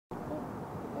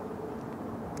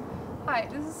Hi,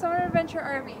 this is Summer Adventure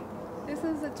RV. This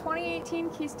is a 2018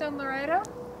 Keystone Laredo,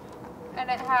 and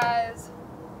it has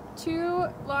 2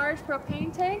 large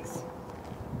propane tanks,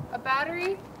 a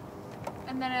battery,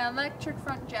 and then an electric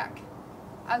front jack,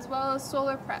 as well as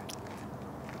solar prep.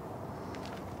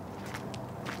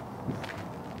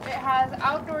 It has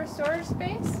outdoor storage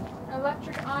space,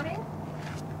 electric awning,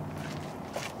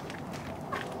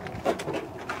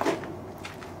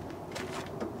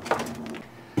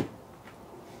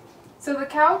 so the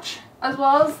couch, as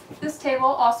well as this table,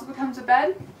 also becomes a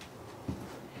bed.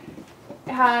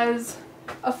 It has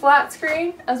a flat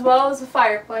screen, as well as a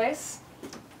fireplace.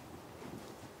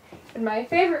 And my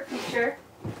favorite feature,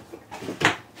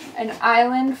 an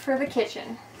island for the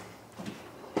kitchen.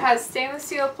 It has stainless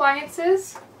steel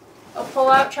appliances, a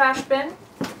pull-out trash bin,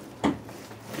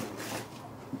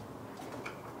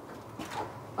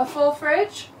 a full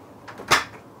fridge,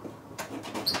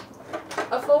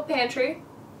 a full pantry,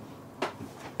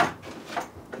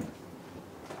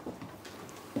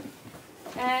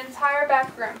 and an entire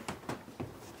back room.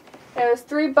 There's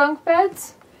 3 bunk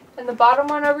beds, and the bottom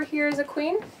one over here is a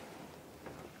queen.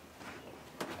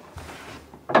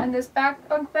 And this back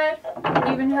bunk bed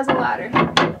even has a ladder.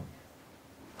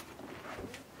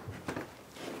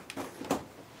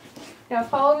 Now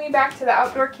follow me back to the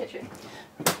outdoor kitchen.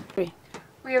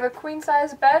 We have a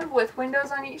queen-size bed with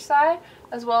windows on each side,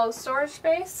 as well as storage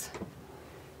space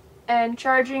and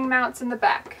charging mounts in the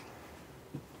back.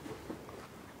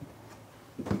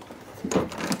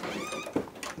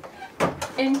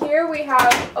 In here we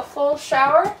have a full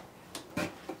shower,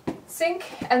 sink,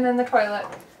 and then the toilet.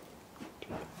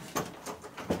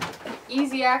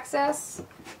 Easy access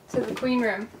to the queen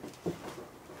room.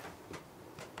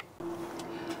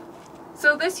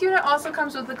 So this unit also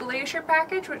comes with the glacier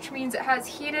package, which means it has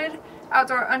heated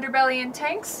outdoor underbelly and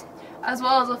tanks, as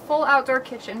well as a full outdoor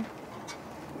kitchen.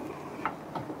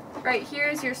 Right here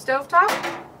is your stovetop.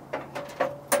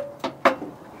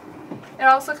 It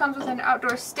also comes with an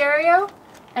outdoor stereo,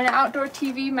 an outdoor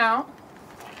TV mount,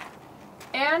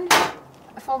 and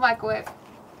a full microwave.